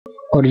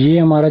और ये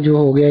हमारा जो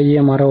हो गया, ये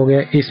हमारा हो गया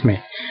इसमें।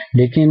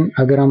 लेकिन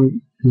अगर हम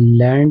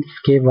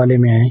लैंडस्केप वाले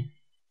में आए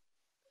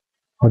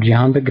और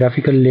यहाँ पे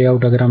ग्राफिकल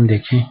लेआउट अगर हम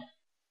देखें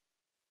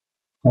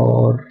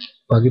और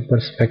बाकी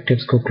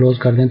पर्सपेक्टिव्स को क्लोज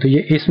कर दें तो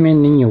ये इसमें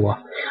नहीं हुआ।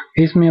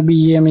 इसमें अभी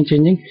ये हमें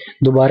चेंजिंग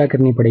दोबारा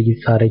करनी पड़ेगी।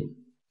 सारे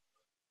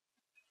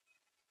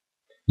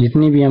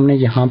जितनी भी हमने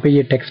यहाँ पे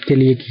ये टेक्स्ट के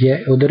लिए किया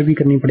है उधर भी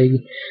करनी पड़ेगी।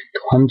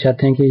 तो हम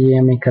चाहते हैं कि ये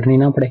हमें करनी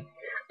ना पड़े,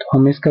 तो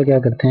हम इसका क्या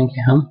करते हैं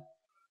कि हम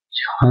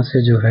यहाँ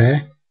से जो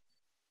है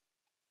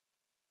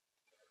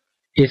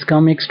इसका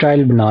हम एक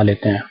स्टाइल बना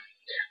लेते हैं,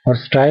 और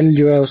स्टाइल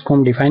जो है उसको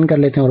हम डिफाइन कर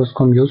लेते हैं और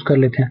उसको हम यूज कर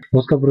लेते हैं।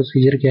 उसका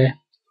प्रोसीजर क्या है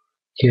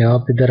कि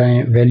आप इधर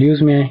आए,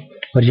 वैल्यूज में आए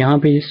और यहाँ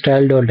पे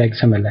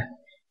style.xml है,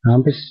 यहाँ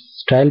पे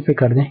स्टाइल पे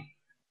कर दें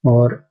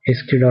और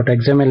इसके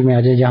 .xml में आ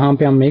जाए, जहाँ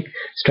पे हम एक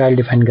स्टाइल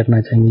डिफाइन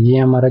करना चाहेंगे। ये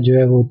हमारा जो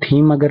है वो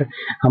थीम अगर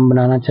हम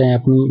बनाना चाहें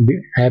अपनी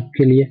ऐप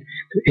के लिए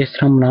तो इस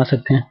तरह हम बना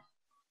सकते हैं।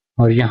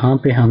 और यहाँ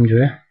पे हम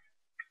जो है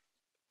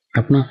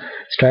अपना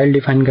स्टाइल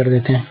डिफाइन कर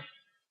देते हैं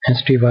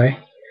sty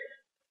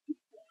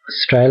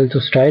स्टाइल, तो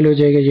स्टाइल हो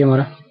जाएगा ये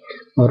हमारा।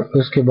 और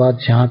उसके बाद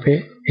यहाँ पे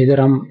इधर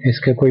हम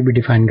इसका कोई भी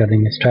डिफाइन कर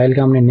देंगे। स्टाइल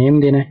का हमने नेम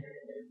देना है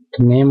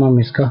तो नेम हम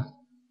इसका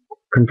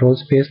कंट्रोल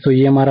स्पेस, तो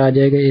ये हमारा आ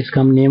जाएगा।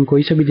 इसका हम नेम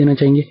कोई सा भी देना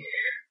चाहेंगे,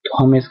 तो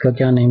हम इसका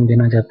क्या नेम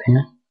देना चाहते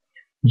हैं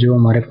जो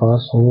हमारे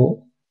पास हो।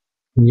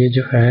 ये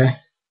जो है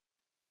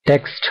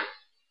टेक्स्ट,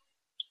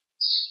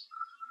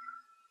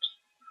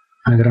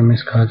 अगर हम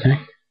इसका आ जाए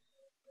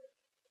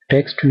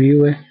टेक्स्ट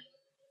व्यू है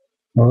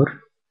और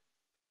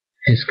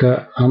इसका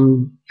हम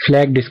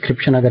फ्लैग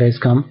डिस्क्रिप्शन अगर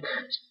इसका हम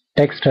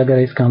टेक्स्ट अगर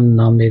इसका हम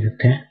नाम दे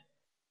देते हैं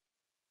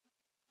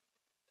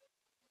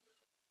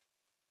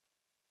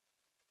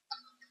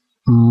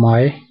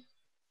माय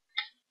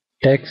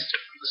टेक्स्ट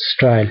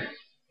स्टाइल।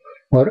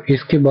 और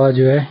इसके बाद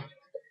जो है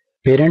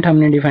पेरेंट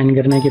हमने डिफाइन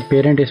करना है कि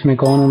पेरेंट इसमें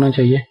कौन होना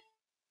चाहिए।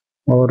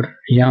 और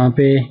यहाँ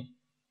पे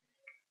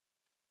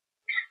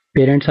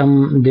पेरेंट्स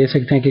हम दे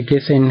सकते हैं कि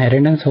किससे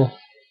इनहेरिटेंस हो,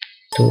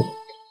 तो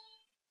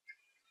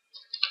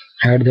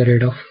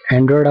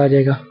 @एंड्रॉयड आ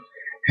जाएगा।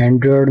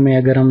 एंड्रॉयड में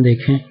अगर हम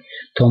देखें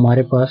तो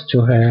हमारे पास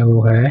जो है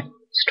वो है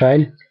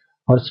स्टाइल,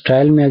 और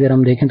स्टाइल में अगर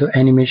हम देखें तो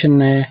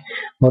एनिमेशन है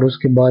और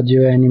उसके बाद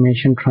जो है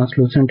एनिमेशन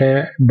ट्रांसलूसेंट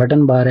है,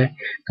 बटन बार है,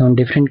 तो हम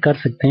डिफरेंट कर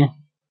सकते हैं।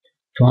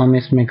 तो हम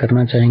इसमें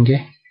करना चाहेंगे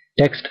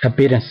टेक्स्ट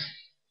अपीयरेंस,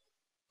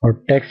 और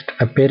टेक्स्ट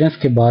अपीयरेंस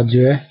के बाद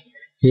जो है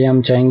ये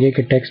हम चाहेंगे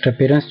कि टेक्स्ट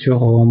अपीयरेंस जो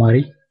हो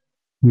हमारी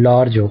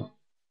लार्ज हो,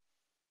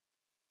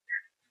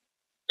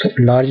 तो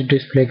लार्ज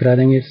डिस्प्ले करा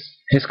देंगे।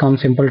 इसका हम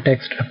सिंपल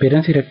टेक्स्ट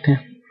अपीयरेंस ही रखते हैं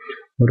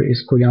और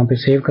इसको यहाँ पे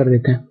सेव कर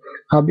देते हैं।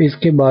 अब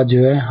इसके बाद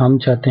जो है हम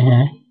चाहते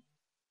हैं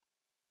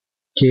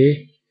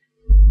कि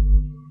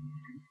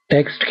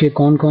टेक्स्ट के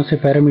कौन कौन से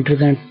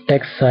पैरामीटर्स हैं,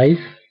 टेक्स्ट साइज,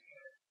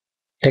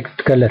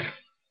 टेक्स्ट कलर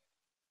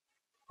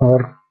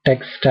और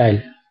टेक्स्ट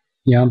स्टाइल।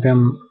 यहाँ पे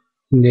हम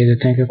दे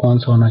देते हैं कि कौन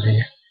सा होना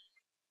चाहिए,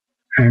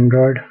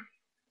 Android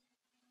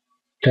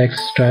text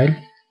style,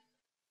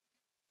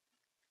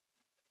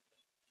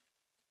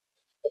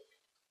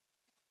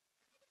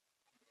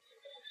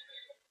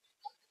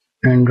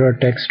 Android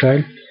text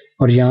style.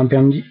 और यहाँ पे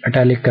हम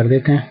इटैलिक कर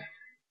देते हैं।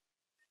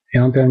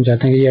 यहाँ पे हम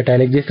चाहते हैं कि ये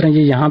इटैलिक जिस तरह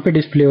ये यहाँ पे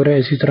डिस्प्ले हो रहा है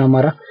इसी तरह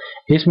हमारा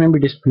इसमें भी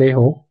डिस्प्ले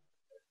हो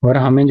और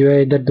हमें जो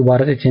है इधर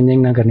दोबारा से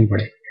चेंजिंग ना करनी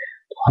पड़े।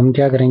 तो हम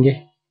क्या करेंगे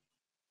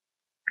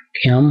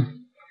कि हम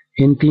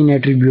इन 3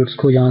 एट्रीब्यूट्स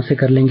को यहाँ से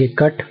कर लेंगे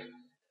कट,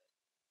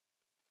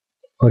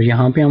 और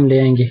यहाँ पे हम ले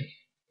आएंगे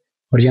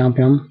और यहाँ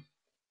पे हम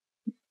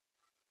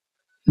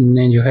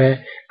ने जो है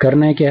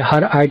करना है कि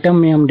हर आइटम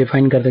में हम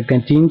डिफाइन कर सकते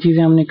हैं। 3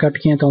 चीजें हमने कट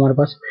की हैं तो हमारे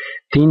पास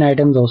 3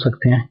 आइटम्स हो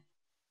सकते हैं,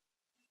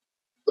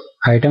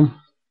 आइटम।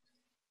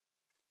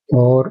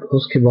 और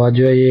उसके बाद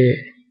जो है ये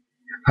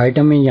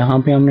आइटम में यहाँ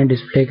पे हमने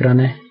डिस्प्ले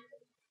कराना है,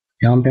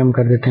 यहाँ पे हम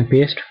कर देते हैं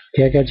पेस्ट।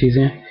 क्या क्या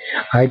चीजें हैं,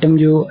 आइटम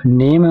जो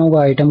नेम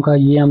होगा आइटम का,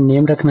 ये हम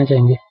नेम रखना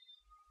चाहेंगे,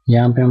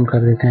 यहाँ पे हम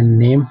कर देते हैं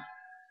नेम।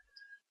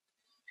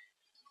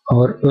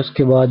 और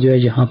उसके बाद जो है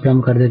यहाँ पे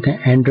हम कर देते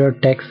हैं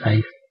Android text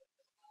size,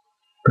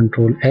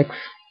 control X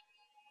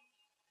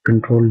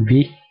control V,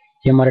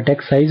 ये हमारा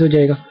टेक्स्ट साइज हो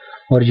जाएगा।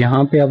 और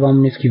यहाँ पे अब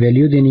हमने इसकी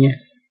वैल्यू देनी है,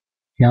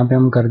 यहाँ पे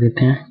हम कर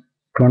देते हैं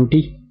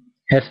 20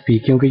 SP,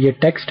 क्योंकि ये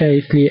टेक्स्ट है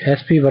इसलिए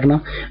SP, वरना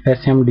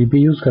वैसे हम DP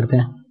यूज करते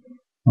हैं।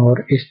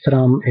 और इस तरह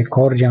हम एक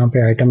और यहाँ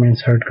पे आइटम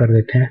इंसर्ट कर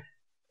देते हैं,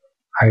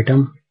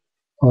 आइटम,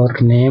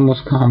 और नेम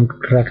उसका हम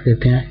रख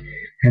देते हैं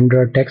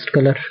Android text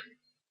colour,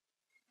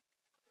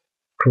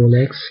 control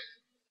X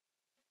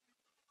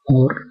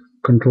और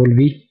कंट्रोल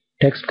V,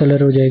 टेक्स्ट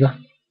कलर हो जाएगा।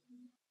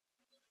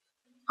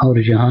 और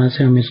यहाँ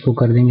से हम इसको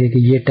कर देंगे कि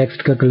ये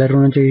टेक्स्ट का कलर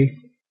होना चाहिए।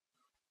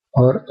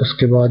 और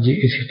उसके बाद जी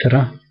इसी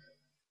तरह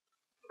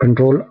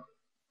कंट्रोल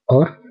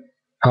और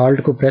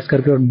Alt को प्रेस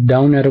करके और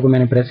डाउन एरो को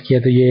मैंने प्रेस किया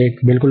तो ये एक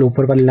बिल्कुल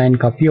ऊपर वाली लाइन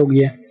कॉपी हो गई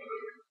है।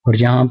 और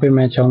यहाँ पे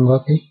मैं चाहूँगा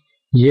कि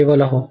ये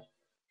वाला हो,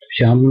 तो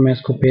यहाँ पे मैं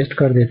इसको पेस्ट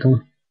कर देता हूँ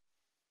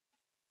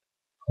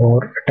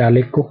और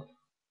इटैलिक को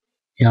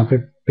यहाँ पे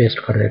पेस्ट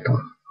कर देता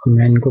हूँ।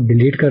 मैं इनको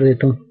डिलीट कर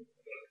देता हूँ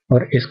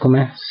और इसको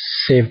मैं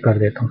सेव कर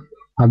देता हूँ।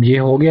 अब ये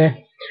हो गया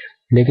है,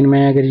 लेकिन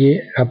मैं अगर ये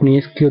अपनी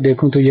इसको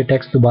देखूँ तो ये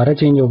टेक्स्ट दोबारा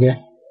चेंज हो गया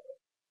है।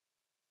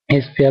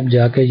 इस पे अब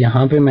जाके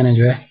यहाँ पे मैंने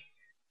जो है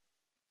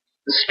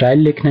स्टाइल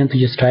लिखना है, तो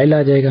ये स्टाइल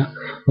आ जाएगा।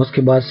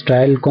 उसके बाद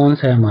स्टाइल कौन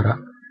सा है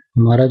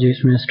हमारा जो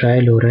इसमें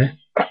स्टाइल हो रहा है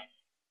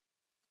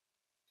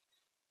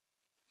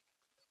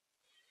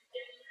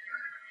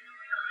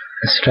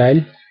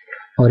स्टाइल,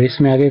 और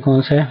इसमें आगे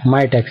कौन सा है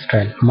माई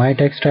टेक्सटाइल। माई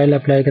टेक्सटाइल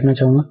अप्लाई करना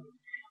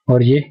चाहूँगा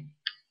और ये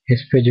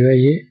इस पे जो है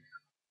ये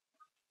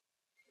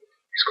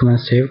इसको मैं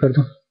सेव कर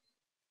दूं,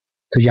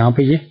 तो यहाँ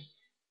पे ये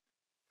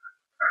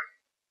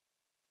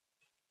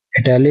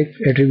italic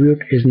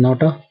attribute is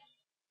not a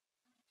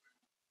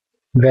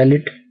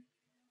valid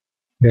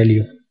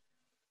value.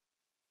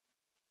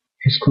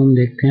 इसको हम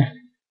देखते हैं,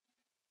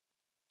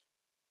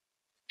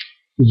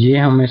 ये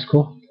हम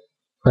इसको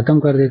खत्म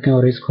कर देते हैं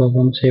और इसको अब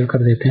हम सेव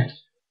कर देते हैं।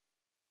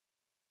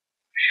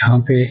 यहाँ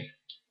पे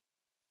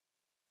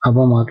अब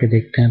हम आके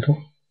देखते हैं तो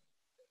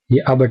ये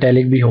अब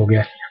इटैलिक भी हो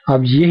गया है।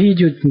 अब यही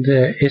जो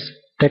इस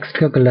टेक्स्ट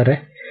का कलर है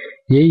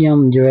यही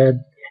हम जो है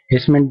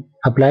इसमें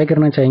अप्लाई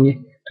करना चाहेंगे।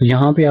 तो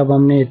यहाँ पे अब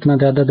हमने इतना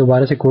ज़्यादा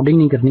दोबारा से कोडिंग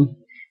नहीं करनी,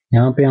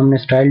 यहाँ पे हमने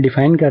स्टाइल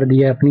डिफाइन कर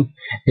दिया है अपनी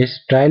इस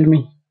स्टाइल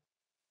में।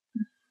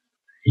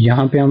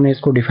 यहाँ पे हमने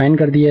इसको डिफाइन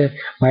कर दिया है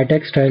माई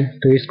टेक्स्ट स्टाइल,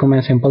 तो इसको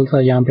मैं सिंपल सा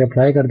यहाँ पे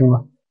अप्लाई कर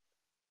दूंगा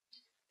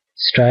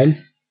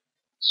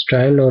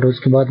स्टाइल और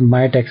उसके बाद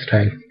माई टेक्स्ट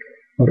स्टाइल,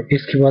 और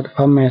इसके बाद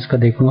अब मैं इसका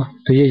देखूंगा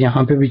तो ये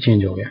यहाँ पे भी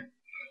चेंज हो गया।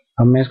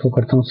 अब मैं इसको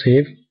करता हूँ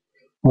सेव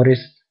और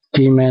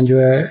इसकी मैं जो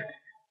है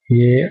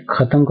ये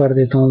ख़त्म कर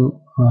देता हूँ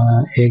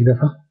एक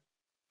दफ़ा।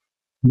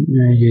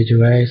 ये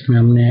जो है इसमें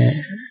हमने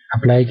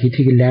अप्लाई की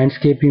थी कि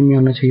लैंडस्केप ही में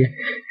होना चाहिए,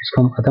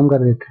 इसको हम ख़त्म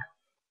कर देते हैं,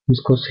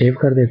 इसको सेव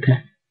कर देते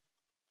हैं।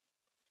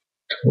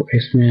 तो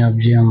इसमें अब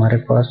ये हमारे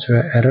पास जो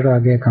है एरर आ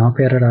गया। कहाँ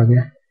पे एरर आ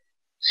गया?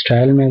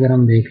 स्टाइल में अगर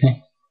हम देखें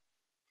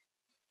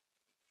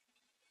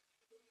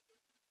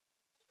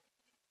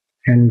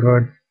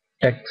एंड्रॉयड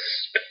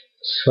टेक्स्ट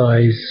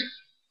साइज,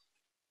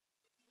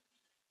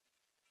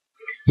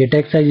 ये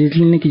टेक्स्ट साइज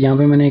इसलिए नहीं कि यहाँ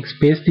पे मैंने एक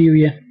स्पेस दी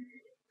हुई है।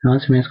 यहाँ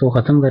से मैं इसको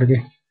ख़त्म करके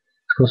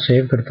इसको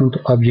सेव करता हूँ, तो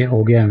अब ये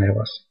हो गया है मेरे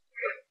पास।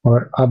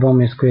 और अब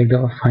हम इसको एक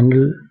दफ़ा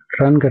फाइनल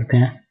रन करते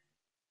हैं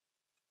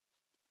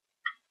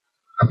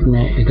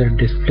अपने इधर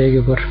डिस्प्ले के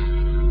ऊपर,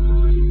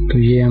 तो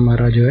ये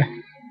हमारा जो है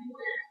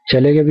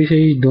चलेगा भी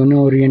सही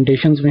दोनों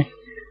ओरिएंटेशंस में।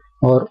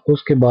 और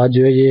उसके बाद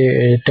जो है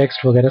ये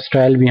टेक्स्ट वगैरह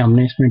स्टाइल भी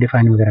हमने इसमें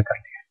डिफाइन वगैरह कर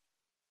लिया।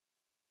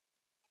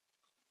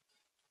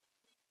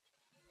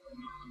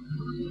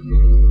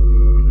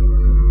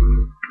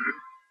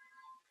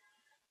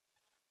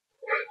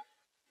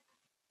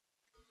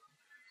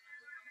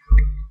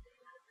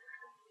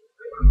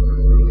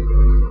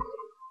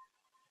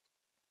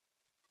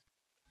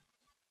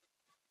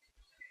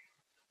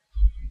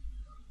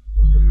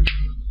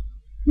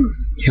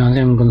 यहाँ से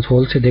हम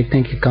कंसोल से देखते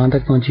हैं कि कहाँ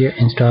तक पहुँची है।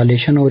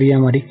 इंस्टॉलेशन हो रही है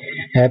हमारी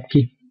ऐप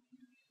की,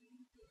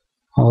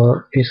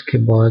 और इसके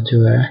बाद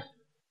जो है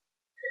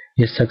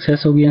ये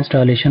सक्सेस हो गया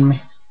इंस्टॉलेशन में।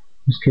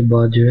 उसके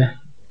बाद जो है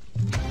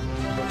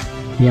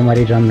ये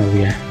हमारी रन हो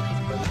गया है।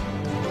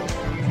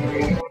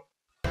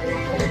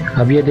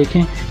 अब ये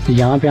देखें कि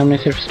यहाँ पे हमने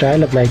सिर्फ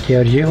स्टाइल अप्लाई किया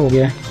और ये हो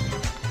गया है।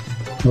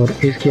 और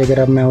इसकी अगर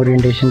अब मैं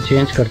ओरिएंटेशन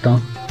चेंज करता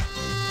हूँ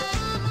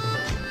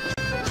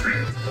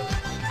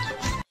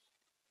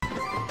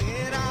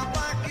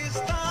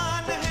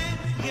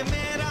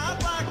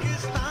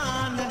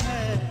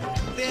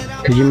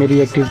तो ये मेरी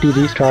एक्टिविटी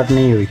रीस्टार्ट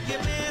नहीं हुई।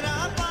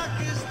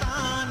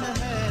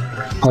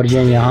 और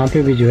ये यहाँ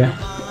पे भी जो है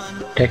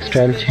टेक्स्ट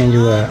स्टाइल चेंज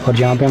हुआ है, और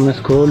यहाँ पे हमने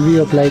स्क्रॉल भी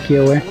अप्लाई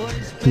किया हुआ है।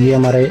 तो ये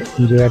हमारा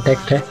जो है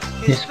टेक्स्ट है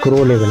ये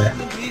स्क्रॉलेबल है।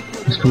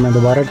 इसको मैं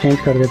दोबारा चेंज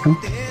कर देता हूँ,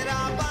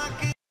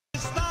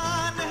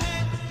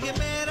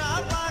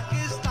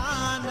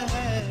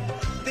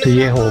 तो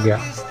ये हो गया।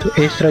 तो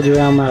इस तरह जो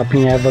है हम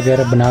अपनी ऐप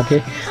वगैरह बना के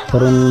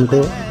और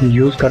उनको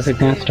यूज़ कर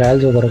सकते हैं,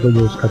 स्टाइल्स वगैरह को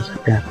यूज़ कर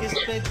सकते हैं।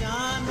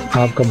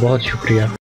 आपका बहुत शुक्रिया।